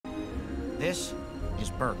This is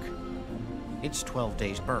Burke. It's 12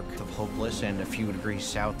 days Burke of hopeless, and a few degrees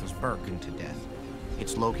south of Burke into death.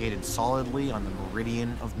 It's located solidly on the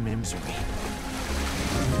meridian of misery.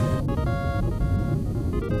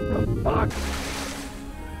 Fuck!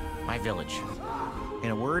 My village. In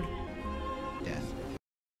a word, death.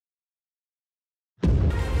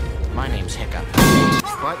 My name's Hiccup.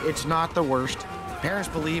 But it's not the worst. Parents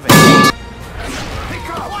believe it.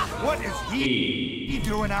 Hiccup! What is he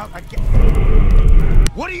doing out again?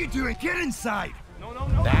 What are you doing? Get inside! No.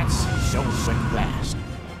 That's so quick fast.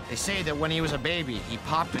 They say that when he was a baby, he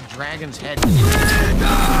popped a dragon's head.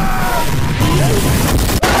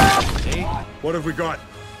 Hey, what have we got?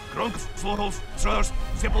 Grunks, florals, slurs,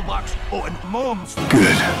 zippleblocks, and moms.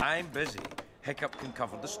 Good. I'm busy. Hiccup can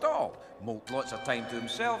cover the stall. Molt lots of time to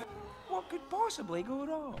himself. What could possibly go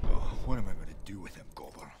wrong? Oh, what am I going to do with him,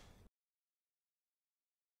 Gobbler?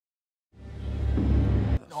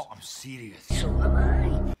 No, I'm serious. So am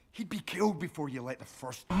I. He'd be killed before you let the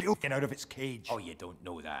first milk get out of its cage. Oh, you don't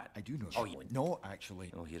know that. I do know that. Oh, you... No, actually.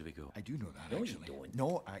 Oh, here we go. I do know that, No, actually. you don't.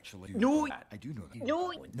 No, actually. No, I do know that.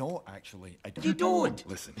 No. No, actually. I do. You don't.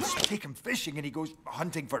 Listen, take him fishing and he goes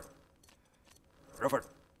hunting for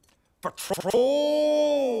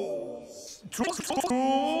trolls. Trolls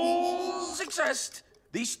exist.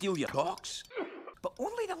 They steal your cocks, but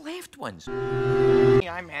only the left ones.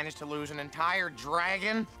 I managed to lose an entire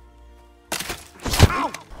dragon.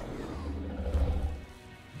 Ow!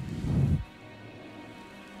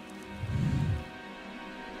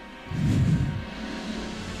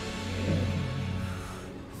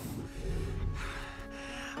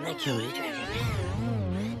 I'm gonna kill you, dragon.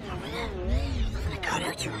 I'm gonna cut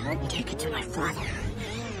out your heart and take it to my father.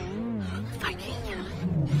 Fight me.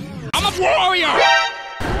 I'm a warrior!